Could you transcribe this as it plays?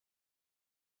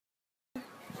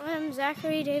I'm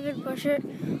Zachary David Busher.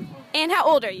 And how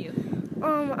old are you?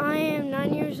 I am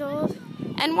 9 years old.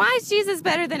 And why is Jesus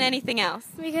better than anything else?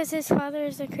 Because his father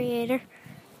is the creator.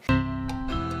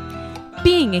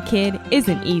 Being a kid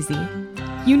isn't easy.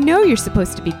 You know you're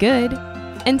supposed to be good,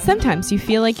 and sometimes you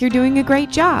feel like you're doing a great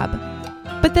job.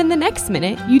 But then the next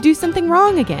minute, you do something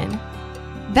wrong again.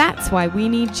 That's why we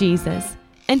need Jesus,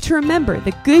 and to remember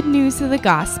the good news of the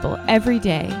gospel every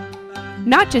day.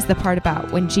 Not just the part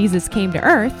about when Jesus came to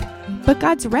earth, but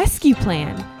God's rescue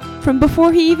plan from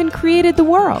before he even created the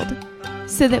world,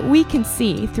 so that we can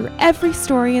see through every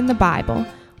story in the Bible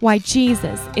why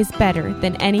Jesus is better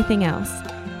than anything else,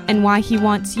 and why he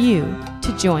wants you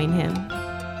to join him.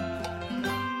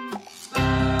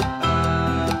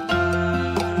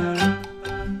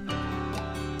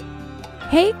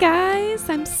 Hey guys,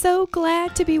 I'm so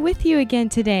glad to be with you again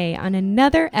today on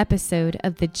another episode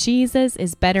of the Jesus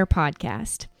is Better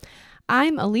podcast.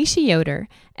 I'm Alicia Yoder,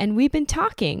 and we've been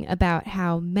talking about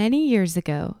how many years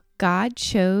ago God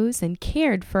chose and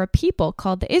cared for a people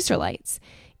called the Israelites,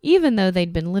 even though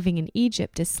they'd been living in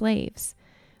Egypt as slaves.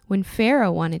 When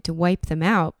Pharaoh wanted to wipe them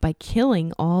out by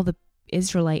killing all the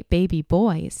Israelite baby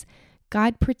boys,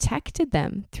 God protected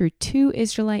them through 2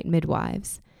 Israelite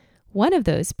midwives. One of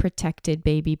those protected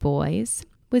baby boys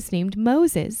was named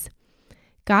Moses.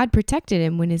 God protected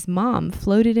him when his mom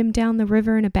floated him down the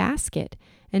river in a basket,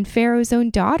 and Pharaoh's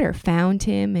own daughter found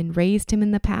him and raised him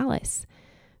in the palace.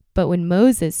 But when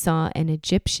Moses saw an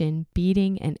Egyptian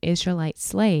beating an Israelite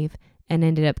slave and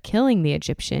ended up killing the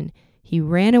Egyptian, he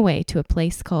ran away to a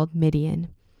place called Midian.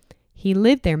 He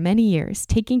lived there many years,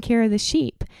 taking care of the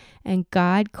sheep, and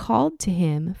God called to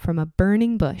him from a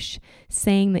burning bush,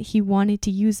 saying that he wanted to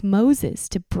use Moses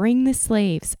to bring the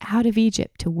slaves out of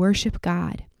Egypt to worship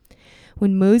God.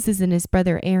 When Moses and his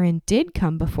brother Aaron did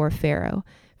come before Pharaoh,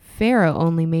 Pharaoh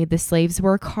only made the slaves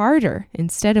work harder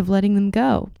instead of letting them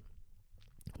go.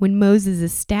 When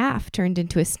Moses' staff turned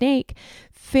into a snake,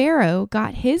 Pharaoh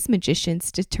got his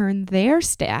magicians to turn their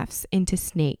staffs into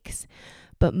snakes.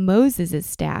 But Moses'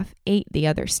 staff ate the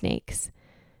other snakes.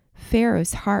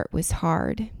 Pharaoh's heart was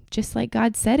hard, just like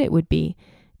God said it would be,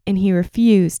 and he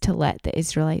refused to let the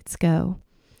Israelites go.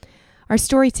 Our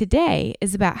story today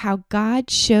is about how God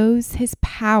shows his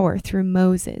power through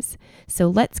Moses. So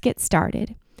let's get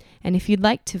started. And if you'd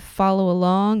like to follow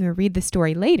along or read the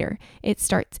story later, it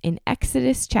starts in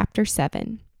Exodus chapter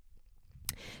 7.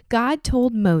 God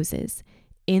told Moses,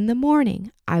 "In the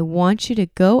morning, I want you to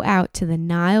go out to the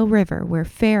Nile River where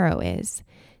Pharaoh is.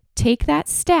 Take that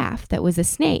staff that was a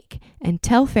snake and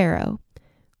tell Pharaoh,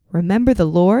 'Remember the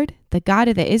Lord, the God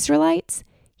of the Israelites?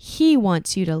 He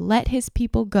wants you to let his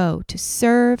people go to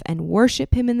serve and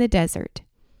worship him in the desert.'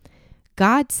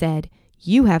 God said,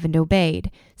 'You haven't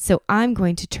obeyed, so I'm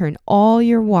going to turn all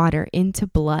your water into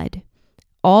blood.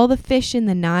 All the fish in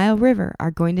the Nile River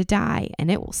are going to die,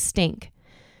 and it will stink.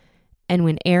 And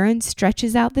when Aaron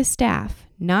stretches out the staff,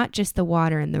 not just the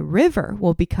water in the river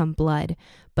will become blood,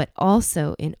 but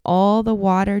also in all the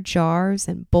water jars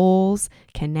and bowls,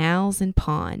 canals and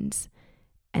ponds.'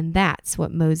 And that's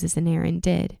what Moses and Aaron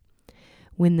did.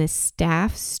 When the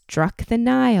staff struck the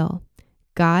Nile,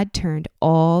 God turned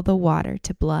all the water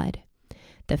to blood.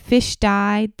 The fish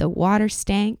died, the water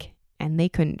stank, and they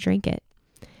couldn't drink it.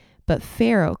 But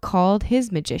Pharaoh called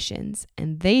his magicians,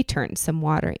 and they turned some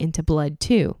water into blood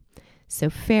too. So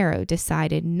Pharaoh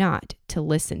decided not to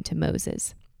listen to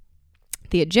Moses.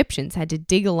 The Egyptians had to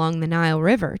dig along the Nile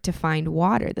River to find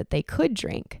water that they could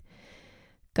drink.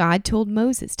 God told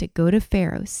Moses to go to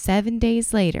Pharaoh 7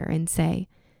 days later and say,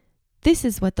 'This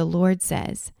is what the Lord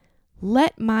says.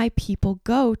 Let my people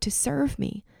go to serve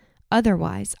me.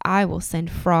 Otherwise, I will send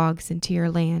frogs into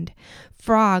your land.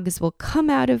 Frogs will come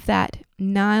out of that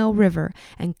Nile River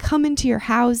and come into your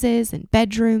houses and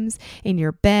bedrooms, in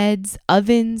your beds,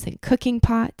 ovens, and cooking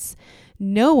pots.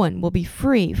 No one will be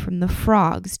free from the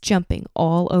frogs jumping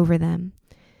all over them.'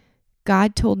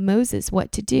 God told Moses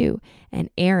what to do, and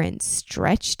Aaron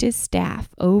stretched his staff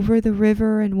over the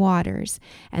river and waters,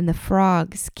 and the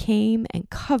frogs came and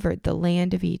covered the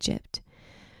land of Egypt.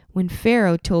 When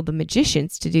Pharaoh told the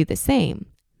magicians to do the same,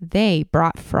 they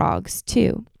brought frogs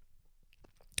too.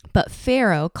 But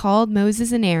Pharaoh called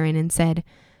Moses and Aaron and said,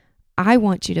 'I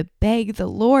want you to beg the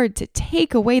Lord to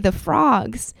take away the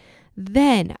frogs.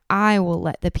 Then I will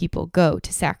let the people go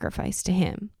to sacrifice to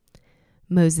him.'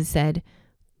 Moses said,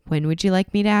 'When would you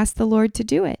like me to ask the Lord to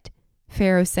do it?'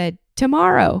 Pharaoh said,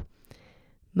 'Tomorrow.'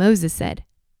 Moses said,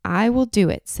 'I will do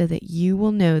it so that you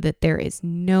will know that there is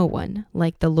no one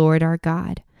like the Lord our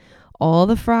God. All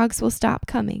the frogs will stop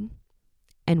coming.'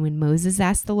 And when Moses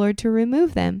asked the Lord to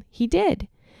remove them, he did.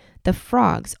 the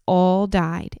frogs all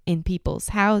died in people's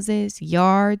houses,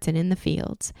 yards, and in the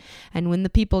fields. And when the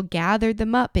people gathered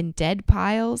them up in dead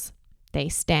piles, they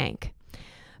stank.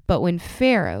 But when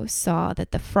Pharaoh saw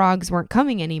that the frogs weren't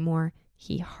coming anymore,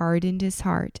 he hardened his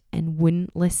heart and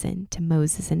wouldn't listen to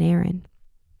Moses and Aaron.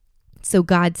 So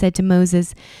God said to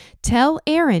Moses, "Tell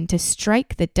Aaron to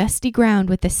strike the dusty ground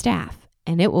with the staff,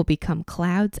 and it will become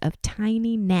clouds of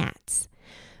tiny gnats."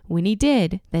 When he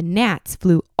did, the gnats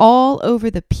flew all over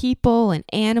the people and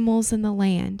animals in the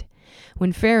land.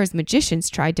 When Pharaoh's magicians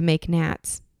tried to make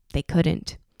gnats, they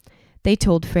couldn't. They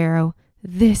told Pharaoh,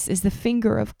 "This is the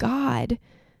finger of God."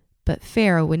 But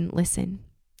Pharaoh wouldn't listen,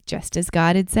 just as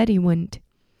God had said he wouldn't.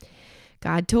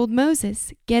 God told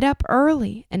Moses, "Get up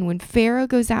early, and when Pharaoh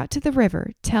goes out to the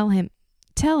river, tell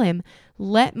him,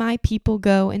 'Let my people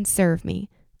go and serve me.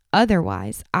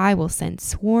 Otherwise, I will send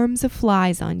swarms of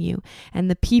flies on you and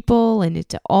the people and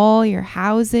into all your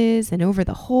houses and over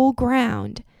the whole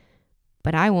ground.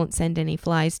 But I won't send any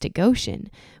flies to Goshen,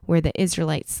 where the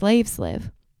Israelite slaves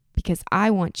live, because I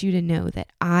want you to know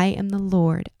that I am the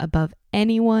Lord above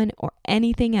anyone or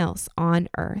anything else on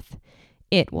earth.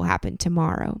 It will happen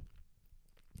tomorrow."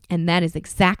 And that is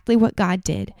exactly what God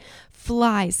did.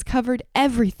 Flies covered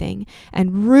everything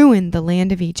and ruined the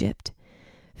land of Egypt.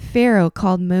 Pharaoh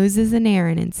called Moses and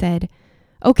Aaron and said,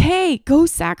 "Okay, go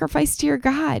sacrifice to your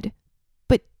God,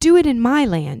 but do it in my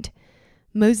land."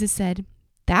 Moses said,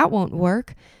 "That won't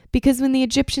work, because when the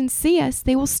Egyptians see us,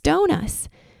 they will stone us.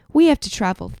 We have to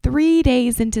travel 3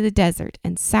 days into the desert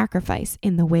and sacrifice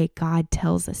in the way God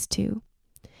tells us to."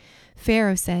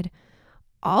 Pharaoh said,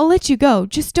 "I'll let you go,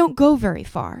 just don't go very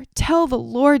far. Tell the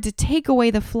Lord to take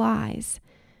away the flies."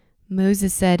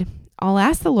 Moses said, "I'll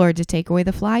ask the Lord to take away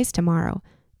the flies tomorrow,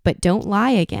 but don't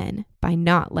lie again by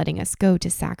not letting us go to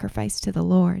sacrifice to the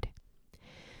Lord."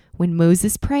 When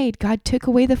Moses prayed, God took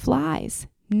away the flies.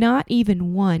 Not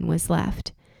even one was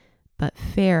left. But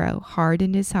Pharaoh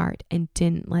hardened his heart and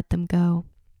didn't let them go.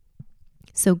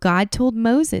 So God told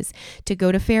Moses to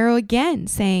go to Pharaoh again,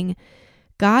 saying,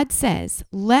 "God says,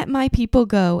 'Let my people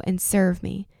go and serve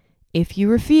me.' If you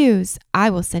refuse, I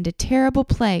will send a terrible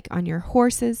plague on your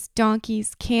horses,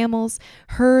 donkeys, camels,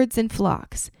 herds, and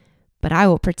flocks. But I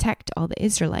will protect all the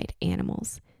Israelite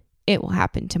animals. It will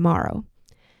happen tomorrow."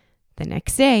 The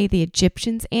next day, the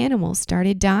Egyptians' animals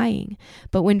started dying.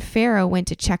 But when Pharaoh went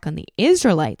to check on the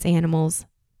Israelites' animals,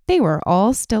 they were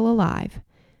all still alive.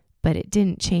 But it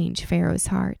didn't change Pharaoh's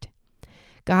heart.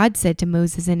 God said to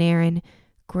Moses and Aaron,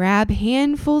 "Grab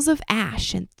handfuls of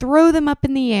ash and throw them up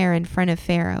in the air in front of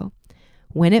Pharaoh.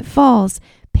 When it falls,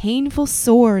 painful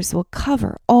sores will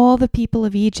cover all the people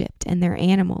of Egypt and their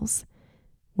animals."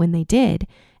 When they did,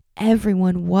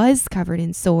 everyone was covered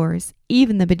in sores,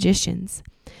 even the magicians.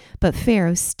 But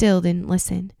Pharaoh still didn't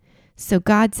listen. So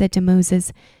God said to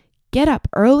Moses, "Get up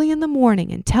early in the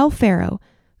morning and tell Pharaoh,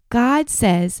 'God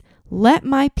says, let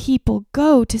my people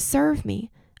go to serve me.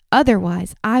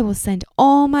 Otherwise, I will send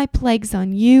all my plagues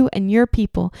on you and your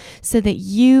people, so that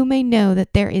you may know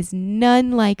that there is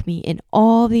none like me in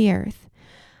all the earth.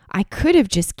 I could have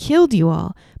just killed you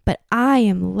all, but I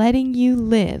am letting you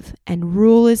live and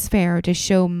rule as Pharaoh to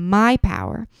show my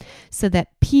power, so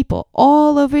that people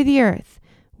all over the earth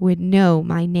would know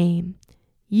my name.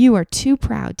 You are too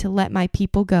proud to let my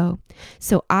people go,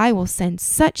 so I will send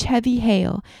such heavy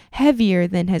hail, heavier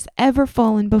than has ever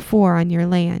fallen before on your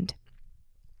land.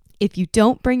 If you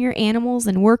don't bring your animals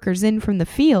and workers in from the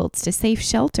fields to safe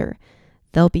shelter,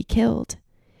 they'll be killed."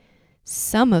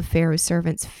 Some of Pharaoh's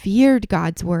servants feared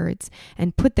God's words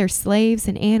and put their slaves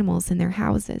and animals in their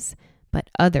houses, but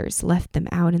others left them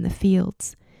out in the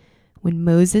fields. When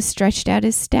Moses stretched out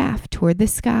his staff toward the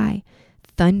sky,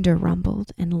 thunder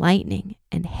rumbled and lightning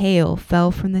and hail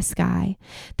fell from the sky.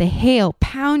 The hail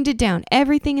pounded down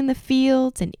everything in the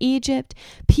fields in Egypt,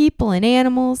 people and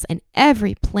animals, and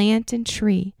every plant and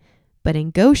tree. But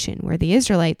in Goshen, where the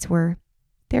Israelites were,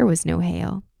 there was no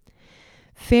hail.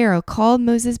 Pharaoh called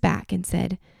Moses back and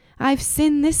said, "I've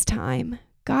sinned this time.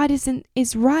 God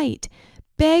is right.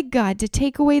 Beg God to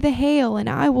take away the hail, and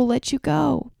I will let you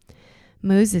go."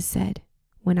 Moses said,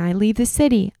 "When I leave the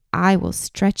city, I will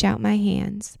stretch out my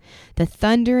hands. The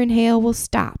thunder and hail will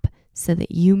stop, so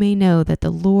that you may know that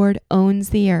the Lord owns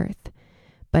the earth.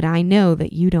 But I know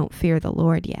that you don't fear the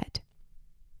Lord yet."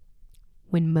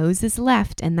 When Moses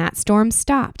left and that storm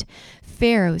stopped,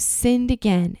 Pharaoh sinned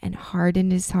again and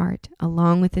hardened his heart,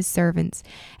 along with his servants,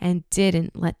 and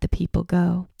didn't let the people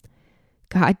go.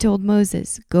 God told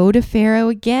Moses, "Go to Pharaoh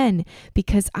again,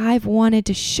 because I've wanted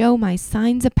to show my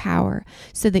signs of power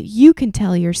so that you can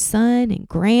tell your son and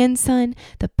grandson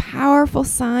the powerful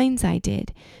signs I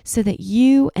did, so that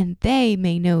you and they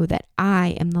may know that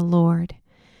I am the Lord."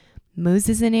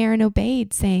 Moses and Aaron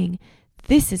obeyed, saying,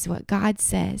 "This is what God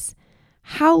says.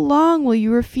 How long will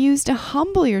you refuse to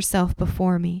humble yourself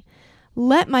before me?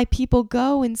 Let my people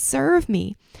go and serve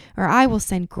me, or I will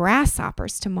send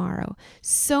grasshoppers tomorrow,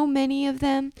 so many of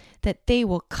them that they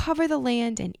will cover the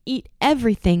land and eat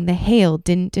everything the hail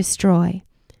didn't destroy."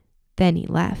 Then he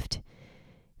left.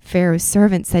 Pharaoh's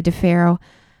servant said to Pharaoh,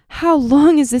 "How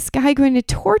long is this guy going to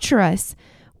torture us?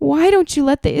 Why don't you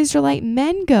let the Israelite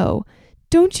men go?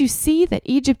 Don't you see that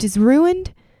Egypt is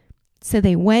ruined?" So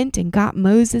they went and got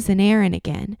Moses and Aaron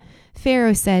again.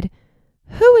 Pharaoh said,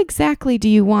 "Who exactly do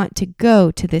you want to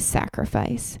go to this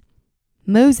sacrifice?"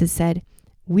 Moses said,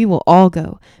 "We will all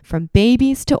go, from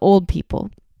babies to old people,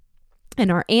 and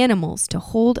our animals to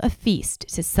hold a feast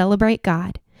to celebrate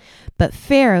God." But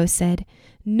Pharaoh said,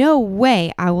 "No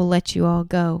way I will let you all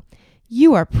go.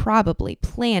 You are probably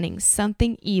planning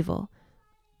something evil.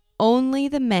 Only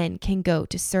the men can go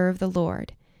to serve the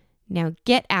Lord. Now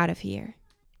get out of here."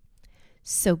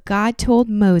 So God told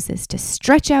Moses to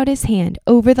stretch out his hand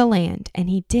over the land, and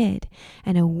he did,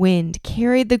 and a wind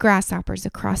carried the grasshoppers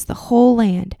across the whole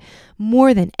land,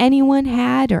 more than anyone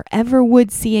had or ever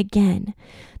would see again.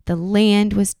 The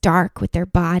land was dark with their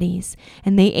bodies,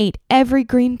 and they ate every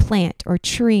green plant or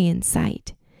tree in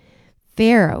sight.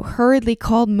 Pharaoh hurriedly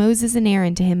called Moses and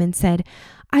Aaron to him and said,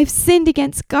 "I've sinned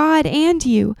against God and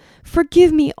you.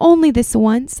 Forgive me only this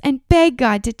once, and beg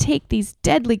God to take these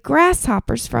deadly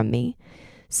grasshoppers from me."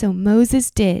 So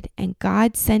Moses did, and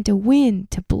God sent a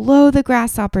wind to blow the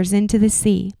grasshoppers into the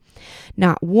sea.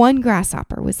 Not one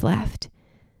grasshopper was left.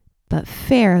 But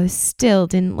Pharaoh still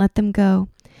didn't let them go.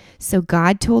 So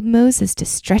God told Moses to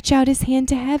stretch out his hand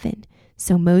to heaven.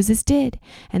 So Moses did,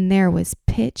 and there was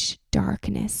pitch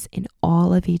darkness in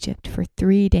all of Egypt for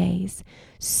 3 days,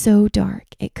 so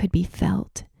dark it could be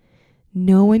felt.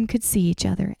 No one could see each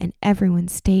other, and everyone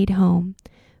stayed home.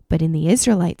 But in the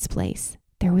Israelites' place,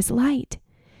 there was light.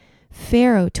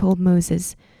 Pharaoh told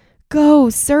Moses, "Go,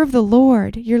 serve the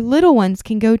Lord. Your little ones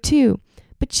can go too,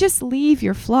 but just leave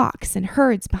your flocks and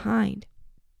herds behind."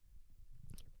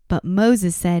 But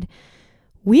Moses said,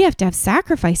 "We have to have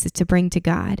sacrifices to bring to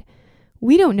God.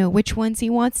 We don't know which ones he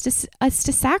wants us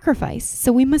to sacrifice,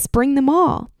 so we must bring them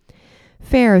all."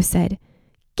 Pharaoh said,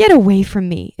 "Get away from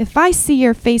me. If I see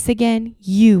your face again,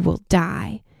 you will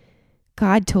die."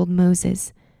 God told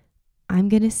Moses, "I'm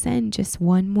going to send just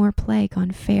one more plague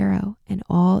on Pharaoh and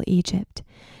all Egypt,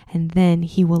 and then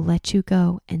he will let you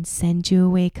go and send you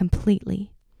away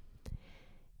completely."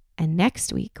 And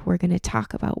next week, we're going to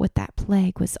talk about what that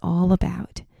plague was all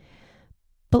about.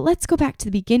 But let's go back to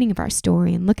the beginning of our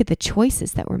story and look at the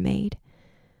choices that were made.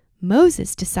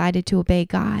 Moses decided to obey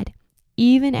God,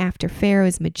 even after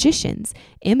Pharaoh's magicians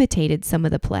imitated some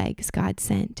of the plagues God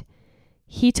sent.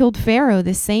 He told Pharaoh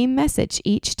the same message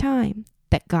each time,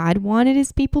 that God wanted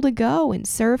his people to go and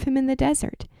serve him in the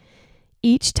desert.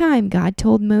 Each time God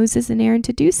told Moses and Aaron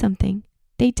to do something,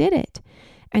 they did it.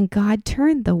 And God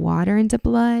turned the water into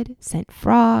blood, sent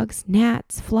frogs,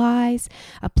 gnats, flies,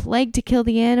 a plague to kill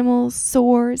the animals,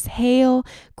 sores, hail,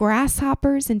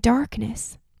 grasshoppers, and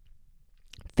darkness.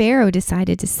 Pharaoh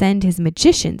decided to send his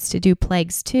magicians to do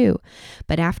plagues too,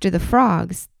 but after the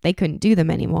frogs, they couldn't do them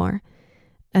anymore.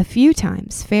 A few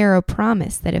times, Pharaoh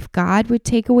promised that if God would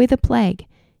take away the plague,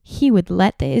 he would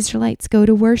let the Israelites go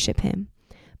to worship him.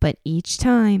 But each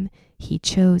time, he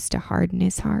chose to harden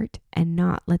his heart and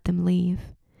not let them leave.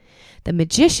 The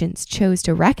magicians chose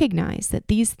to recognize that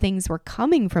these things were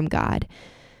coming from God,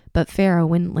 but Pharaoh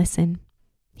wouldn't listen.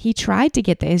 He tried to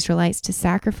get the Israelites to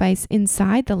sacrifice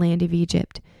inside the land of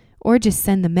Egypt, or just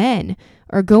send the men,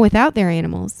 or go without their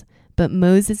animals, but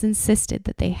Moses insisted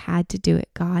that they had to do it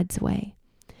God's way.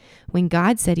 When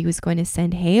God said he was going to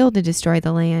send hail to destroy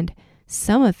the land,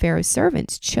 some of Pharaoh's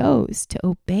servants chose to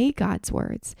obey God's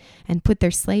words and put their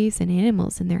slaves and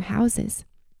animals in their houses.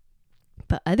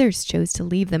 But others chose to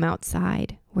leave them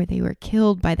outside, where they were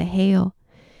killed by the hail.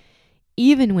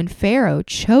 Even when Pharaoh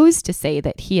chose to say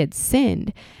that he had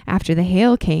sinned after the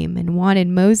hail came and wanted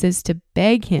Moses to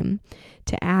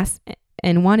ask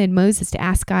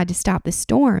God to stop the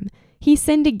storm, he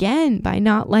sinned again by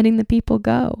not letting the people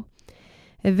go.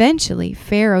 Eventually,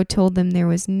 Pharaoh told them there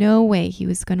was no way he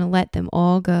was going to let them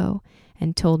all go,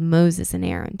 and told Moses and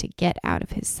Aaron to get out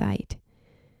of his sight.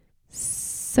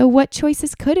 So what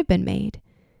choices could have been made?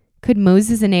 Could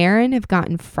Moses and Aaron have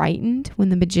gotten frightened when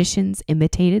the magicians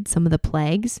imitated some of the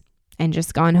plagues and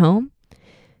just gone home?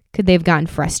 Could they have gotten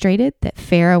frustrated that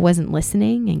Pharaoh wasn't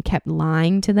listening and kept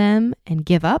lying to them and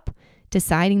give up,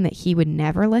 deciding that he would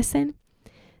never listen?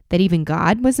 That even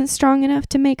God wasn't strong enough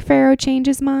to make Pharaoh change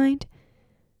his mind?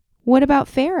 What about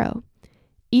Pharaoh?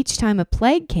 Each time a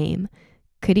plague came,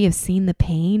 could he have seen the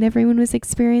pain everyone was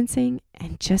experiencing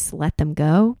and just let them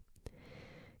go?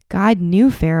 God knew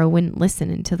Pharaoh wouldn't listen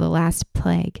until the last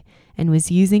plague and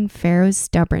was using Pharaoh's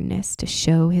stubbornness to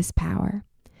show his power.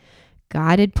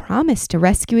 God had promised to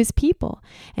rescue his people,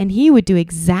 and he would do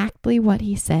exactly what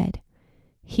he said.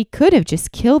 He could have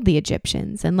just killed the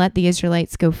Egyptians and let the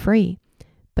Israelites go free,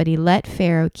 but he let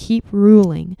Pharaoh keep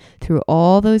ruling through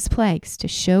all those plagues to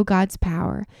show God's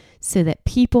power so that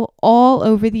people all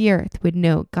over the earth would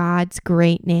know God's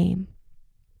great name.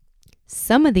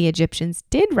 Some of the Egyptians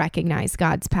did recognize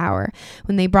God's power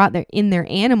when they brought in their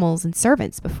animals and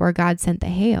servants before God sent the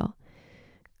hail.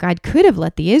 God could have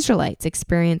let the Israelites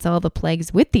experience all the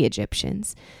plagues with the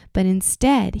Egyptians, but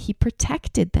instead he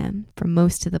protected them from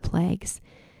most of the plagues.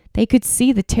 They could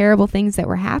see the terrible things that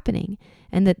were happening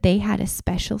and that they had a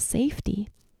special safety.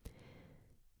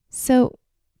 So,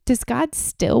 does God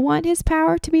still want his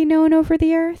power to be known over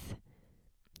the earth?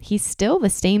 He's still the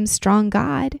same strong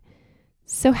God.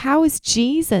 So how is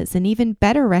Jesus an even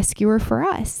better rescuer for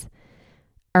us?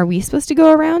 Are we supposed to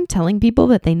go around telling people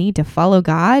that they need to follow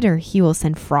God or he will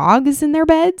send frogs in their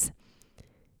beds?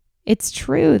 It's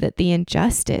true that the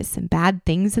injustice and bad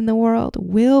things in the world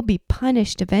will be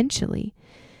punished eventually.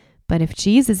 But if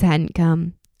Jesus hadn't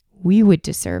come, we would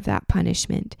deserve that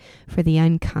punishment for the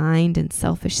unkind and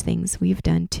selfish things we've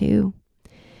done too.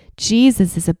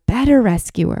 Jesus is a better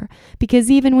rescuer because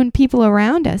even when people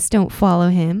around us don't follow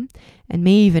him and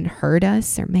may even hurt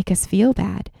us or make us feel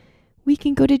bad, we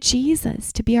can go to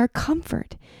Jesus to be our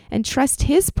comfort and trust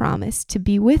his promise to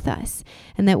be with us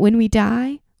and that when we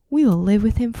die, we will live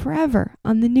with him forever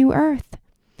on the new earth.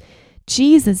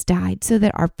 Jesus died so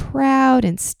that our proud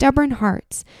and stubborn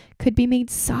hearts could be made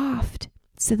soft,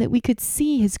 so that we could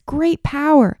see his great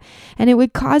power and it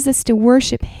would cause us to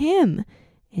worship him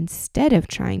instead of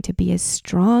trying to be as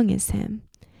strong as him.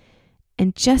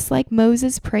 And just like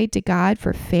Moses prayed to God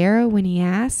for Pharaoh when he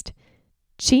asked,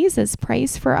 Jesus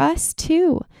prays for us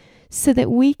too, so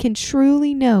that we can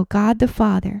truly know God the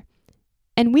Father,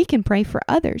 and we can pray for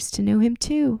others to know him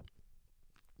too.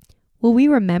 Will we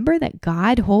remember that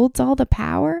God holds all the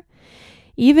power,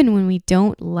 even when we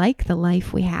don't like the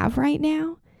life we have right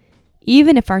now?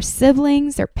 Even if our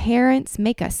siblings or parents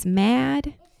make us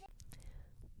mad?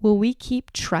 Will we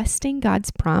keep trusting God's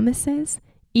promises,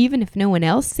 even if no one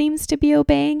else seems to be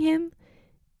obeying him?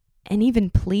 And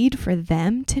even plead for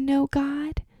them to know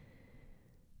God?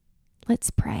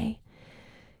 Let's pray.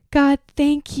 God,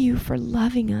 thank you for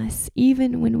loving us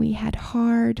even when we had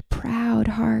hard, proud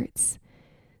hearts.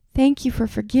 Thank you for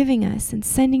forgiving us and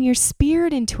sending your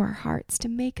Spirit into our hearts to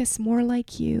make us more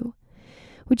like you.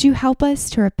 Would you help us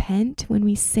to repent when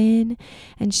we sin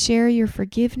and share your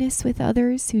forgiveness with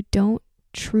others who don't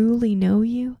truly know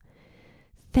you?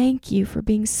 Thank you for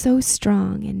being so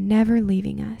strong and never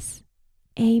leaving us.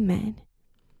 Amen.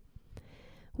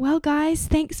 Well, guys,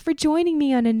 thanks for joining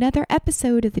me on another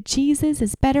episode of the Jesus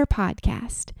is Better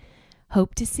podcast.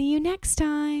 Hope to see you next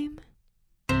time.